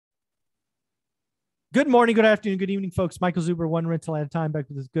Good morning, good afternoon, good evening, folks. Michael Zuber, one rental at a time, back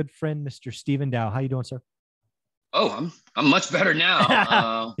with his good friend, Mr. Stephen Dow. How you doing, sir? Oh, I'm much better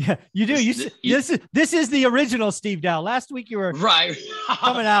now. Yeah, you do. This is the original Steve Dow. Last week you were Right,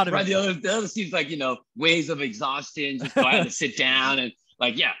 coming out of right. it. The other seems like waves of exhaustion. Just go ahead and sit down and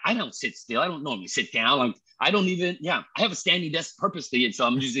I don't sit still. I don't normally sit down. I don't even. Yeah, I have a standing desk purposely, and so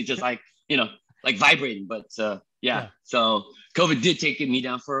I'm usually just like vibrating. But Yeah. so COVID did take me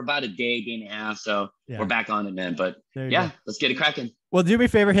down for about a day and a half. So Yeah. we're back on it, man. But There you yeah, go. let's get it cracking. Well, do me a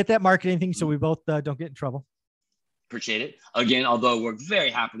favor, hit that marketing thing so we both don't get in trouble. Appreciate it. Again, although I work very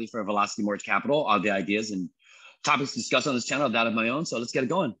happily for Velocity Mortgage Capital, all the ideas and topics discussed on this channel are that of my own. So let's get it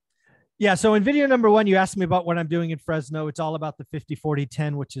going. Yeah. So in video number one, you asked me about what I'm doing in Fresno. It's all about the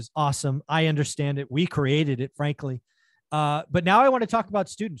 50-40-10, which is awesome. I understand it. We created it, frankly. But now I want to talk about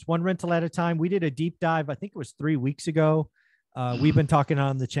students, one rental at a time. We did a deep dive. I think it was 3 weeks ago. We've been talking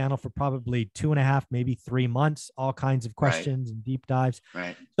on the channel for probably 2.5, maybe 3 months, all kinds of questions and deep dives.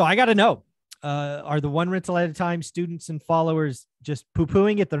 Right. So I got to know, are the one rental at a time students and followers just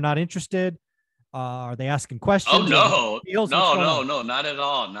poo-pooing it? They're not interested. Are they asking questions? Oh, no, no, no, not at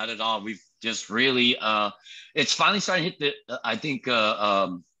all. Not at all. We've just really, it's finally starting to hit I think, I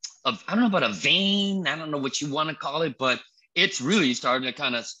don't know about a vein. I don't know what you want to call it, but it's really starting to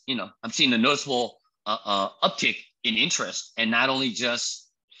kind of, I'm seeing a noticeable uptick in interest, and not only just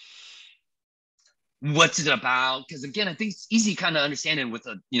what's it about, because again, I think it's easy kind of understanding with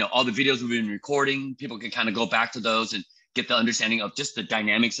all the videos we've been recording. People can kind of go back to those and get the understanding of just the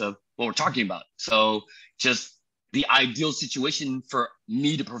dynamics of what we're talking about. So just the ideal situation for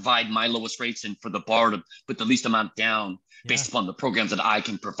me to provide my lowest rates and for the bar to put the least amount down based upon the programs that I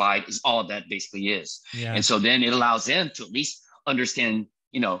can provide is all that basically is. Yeah. And so then it allows them to at least understand,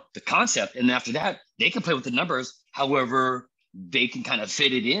 the concept. And after that, they can play with the numbers. However, they can kind of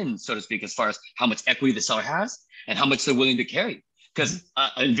fit it in, so to speak, as far as how much equity the seller has and how much they're willing to carry. Because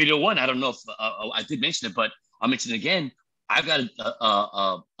in video one, I don't know if I did mention it, but I'll mention it again. I've got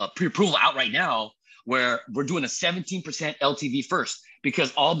a pre-approval out right now where we're doing a 17% LTV first,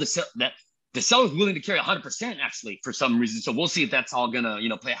 because all the seller is willing to carry 100% actually for some reason. So we'll see if that's all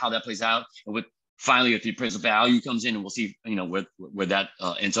gonna play how that plays out, and with finally if the appraisal value comes in, and we'll see where that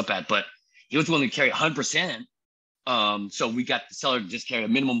ends up at. But he was willing to carry 100%. So we got the seller to just carry a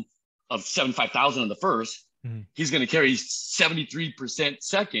minimum of 75,000 on the first. He's going to carry 73%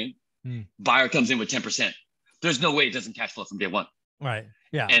 second. Buyer comes in with 10%. There's no way it doesn't cash flow from day one. Right.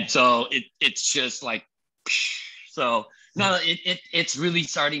 Yeah. And so it's just like, so no, it's really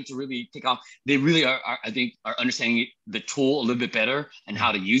starting to really take off. They really are I think, are understanding the tool a little bit better and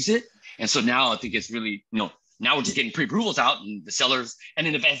how to use it. And so now I think it's really, now we're just getting pre-approvals out, and the sellers, and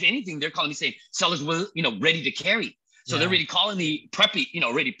then if anything, they're calling me saying sellers were, ready to carry. So they're really calling me preppy,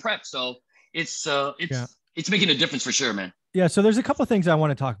 ready prep. So it's making a difference for sure, man. Yeah. So there's a couple of things I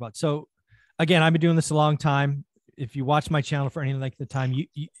want to talk about. So again, I've been doing this a long time. If you watch my channel for any length of time, you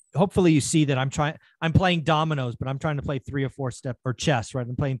hopefully you see that I'm playing dominoes, but I'm trying to play 3 or 4 step or chess, right?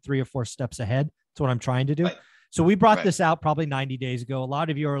 I'm playing 3 or 4 steps ahead. That's what I'm trying to do. Right. So we brought this out probably 90 days ago. A lot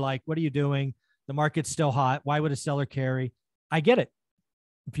of you are like, what are you doing? The market's still hot. Why would a seller carry? I get it.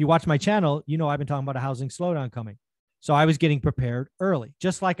 If you watch my channel, I've been talking about a housing slowdown coming. So I was getting prepared early,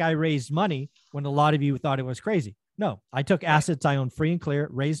 just like I raised money when a lot of you thought it was crazy. No, I took assets I owned free and clear,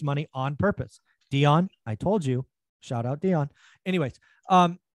 raised money on purpose. Dion, I told you, shout out Dion. Anyways,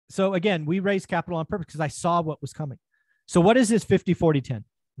 so again, we raised capital on purpose because I saw what was coming. So what is this 50-40-10?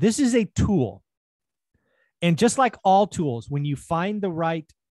 This is a tool. And just like all tools, when you find the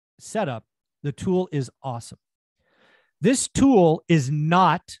right setup, the tool is awesome. This tool is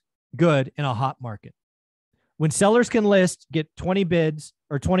not good in a hot market. When sellers can list, get 20 bids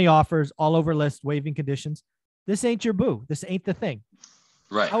or 20 offers all over list, waiving conditions, this ain't your boo. This ain't the thing.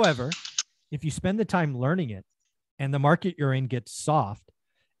 Right. However, if you spend the time learning it and the market you're in gets soft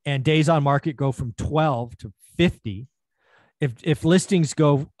and days on market go from 12 to 50, if listings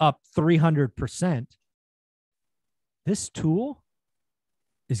go up 300%, this tool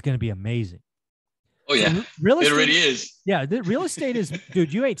is going to be amazing. Oh yeah, so real estate, it already is. Yeah, the real estate is,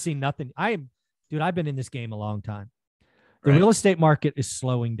 dude, you ain't seen nothing. I've been in this game a long time. The real estate market is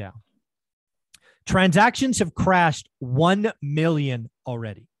slowing down. Transactions have crashed 1 million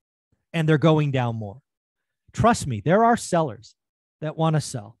already, and they're going down more. Trust me, there are sellers that want to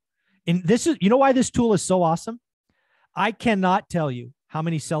sell. And this is, why this tool is so awesome? I cannot tell you how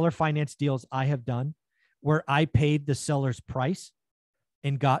many seller finance deals I have done where I paid the seller's price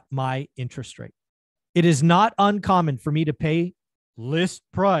and got my interest rate. It is not uncommon for me to pay list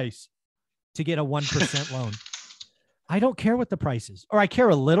price to get a 1% loan. I don't care what the price is, or I care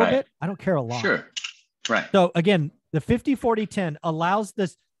a little bit. I don't care a lot. Sure. Right. So again, the 50-40-10 allows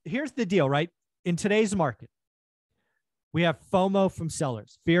this. Here's the deal, right? In today's market, we have FOMO from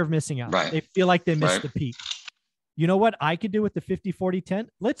sellers, fear of missing out. Right. They feel like they missed Right. the peak. You know what I could do with the 50-40-10?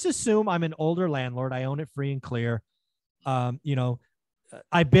 Let's assume I'm an older landlord. I own it free and clear. You know,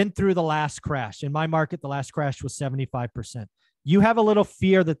 I've been through the last crash. In my market, the last crash was 75%. You have a little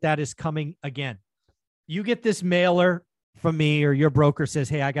fear that that is coming again. You get this mailer from me, or your broker says,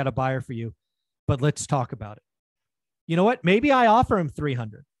 hey, I got a buyer for you, but let's talk about it. You know what? Maybe I offer him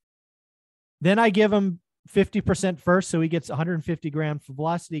 300. Then I give him 50% first. So he gets 150 grand for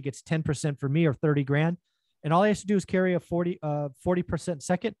velocity, gets 10% for me, or 30 grand. And all he has to do is carry a 40%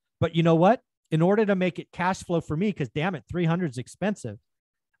 second. But you know what? In order to make it cash flow for me, because damn it, 300 is expensive,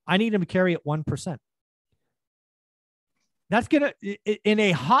 I need him to carry it 1%. That's going to, in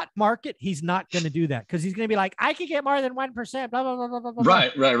a hot market, he's not going to do that, because he's going to be like, I can get more than 1%. Blah, blah, blah, blah, blah, blah.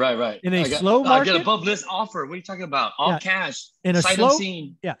 Right. In a slow market, I get above list offer. What are you talking about? All cash. In a sight slow,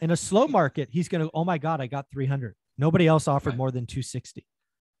 unseen. yeah, in a slow market, he's going to, oh my God, I got 300. Nobody else offered more than 260.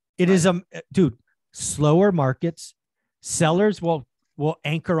 It is dude, slower markets, sellers will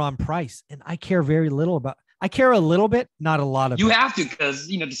anchor on price, and I care very little about. I care a little bit, not a lot of You it. have to, because,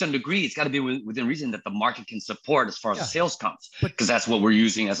 you know, to some degree, it's got to be within reason that the market can support as far as the sales comes, because that's what we're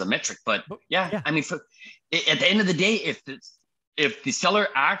using as a metric. But I mean, at the end of the day, if the seller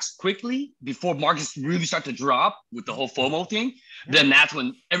acts quickly before markets really start to drop with the whole FOMO thing, then that's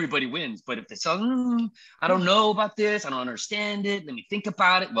when everybody wins. But if the seller, I don't know about this, I don't understand it, let me think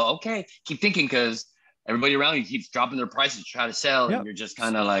about it. Well, okay, keep thinking, because everybody around you keeps dropping their prices to try to sell, and you're just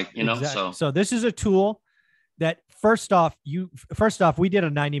kind of like, you know. So this is a tool that first off, we did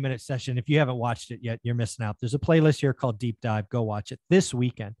a 90-minute session. If you haven't watched it yet, you're missing out. There's a playlist here called Deep Dive. Go watch it this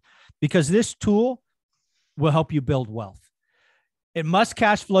weekend, because this tool will help you build wealth. It must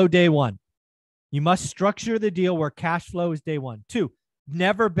cash flow day one. You must structure the deal where cash flow is day one. 2,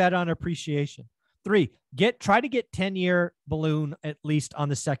 never bet on appreciation. 3, try to get 10-year balloon at least on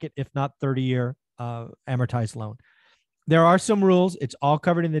the second, if not 30-year amortized loan. There are some rules. It's all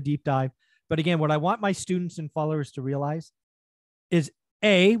covered in the deep dive. But again, what I want my students and followers to realize is,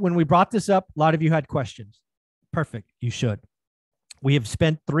 when we brought this up, a lot of you had questions. Perfect. You should. We have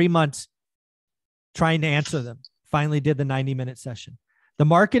spent 3 months trying to answer them. Finally did the 90-minute session. The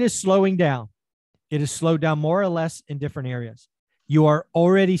market is slowing down. It has slowed down more or less in different areas. You are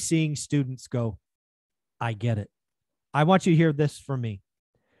already seeing students go, I get it. I want you to hear this from me.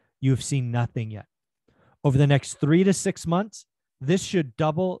 You have seen nothing yet. Over the next 3 to 6 months, this should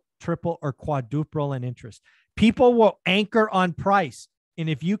double, triple, or quadruple in interest. People will anchor on price. And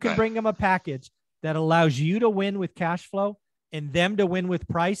if you can bring them a package that allows you to win with cash flow and them to win with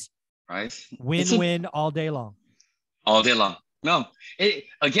price, win all day long. All day long. No, it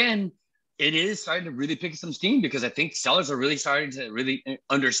is starting to really pick some steam, because I think sellers are really starting to really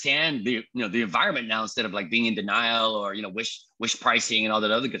understand the environment now, instead of like being in denial or, wish pricing and all that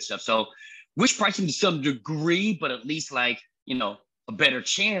other good stuff. So wish pricing to some degree, but at least like, a better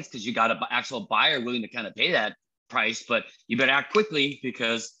chance, because you got an actual buyer willing to kind of pay that price. But you better act quickly,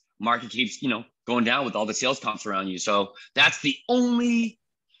 because market keeps, going down with all the sales comps around you. So that's the only,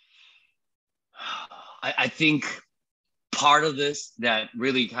 I think, part of this that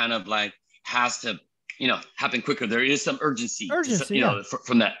really kind of like has to, happen quicker. There is some urgency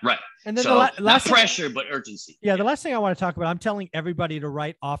from that. Right. And then so not pressure, but urgency. Yeah. The last thing I want to talk about, I'm telling everybody to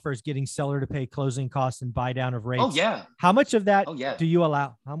write offers, getting seller to pay closing costs and buy down of rates. Oh yeah. How much of that do you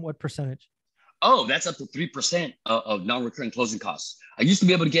allow? What percentage? Oh, that's up to 3% of non-recurring closing costs. I used to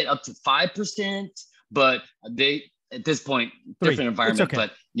be able to get up to 5%, but at this point, different environment. Okay.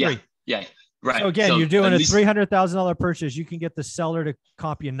 But yeah. Right. So again, you're doing a $300,000 purchase. You can get the seller to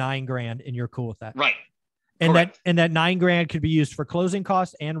comp you $9,000, and you're cool with that. Right. And that $9,000 could be used for closing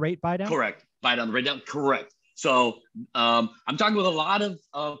costs and rate buy down. Correct. Buy down, rate down. Correct. So I'm talking with a lot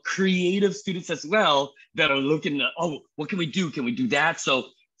of creative students as well that are looking at, what can we do? Can we do that? So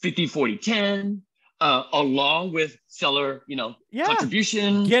 50, 40, 10, along with seller,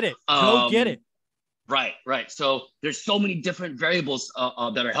 contribution. Get it. Go get it. Right. So there's so many different variables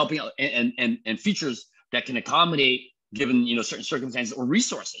that are helping out, and features that can accommodate given certain circumstances or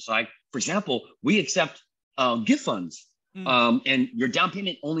resources. Like, for example, we accept gift funds, and your down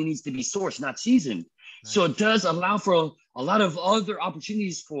payment only needs to be sourced, not seasoned. Nice. So it does allow for a lot of other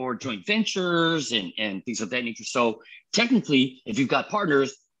opportunities for joint ventures and things of that nature. So technically, if you've got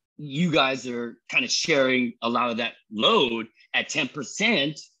partners, you guys are kind of sharing a lot of that load at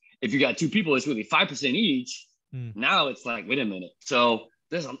 10%. If you got 2 people, it's really 5% each. Now it's like, wait a minute. So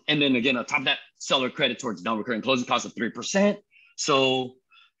and then again, on top of that, seller credit towards non-recurring closing costs of 3%. So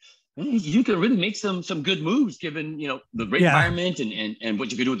You can really make some good moves given, the rate environment and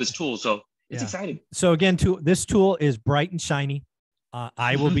what you can do with this tool. So it's exciting. So again, this tool is bright and shiny.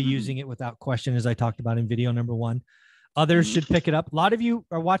 I will be using it without question, as I talked about in video number 1. Others should pick it up. A lot of you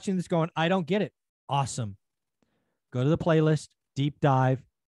are watching this going, I don't get it. Awesome. Go to the playlist, deep dive,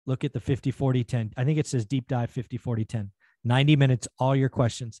 look at the 50, 40, 10. I think it says deep dive 50, 40, 10. 90 minutes, all your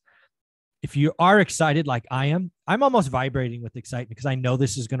questions. If you are excited like I am, I'm almost vibrating with excitement because I know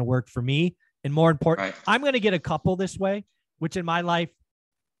this is going to work for me. And more important, I'm going to get a couple this way, which in my life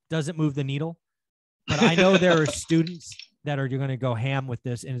doesn't move the needle. But I know there are students that are going to go ham with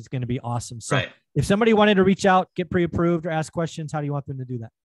this, and it's going to be awesome. So if somebody wanted to reach out, get pre-approved, or ask questions, how do you want them to do that?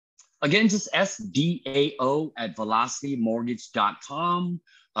 Again, just SDAO@velocitymortgage.com.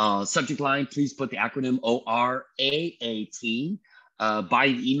 Subject line, please put the acronym ORAAT. By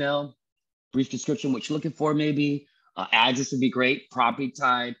email, brief description, what you're looking for, maybe. Address would be great. Property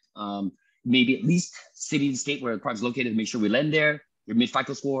type, maybe at least city and state where the property is located to make sure we lend there. Your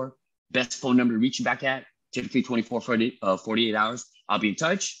mid-FICO score, best phone number to reach you back at, typically 48 hours. I'll be in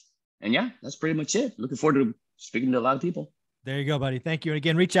touch. And yeah, that's pretty much it. Looking forward to speaking to a lot of people. There you go, buddy. Thank you. And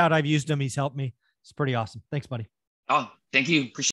again, reach out. I've used him. He's helped me. It's pretty awesome. Thanks, buddy. Oh, thank you. Appreciate it.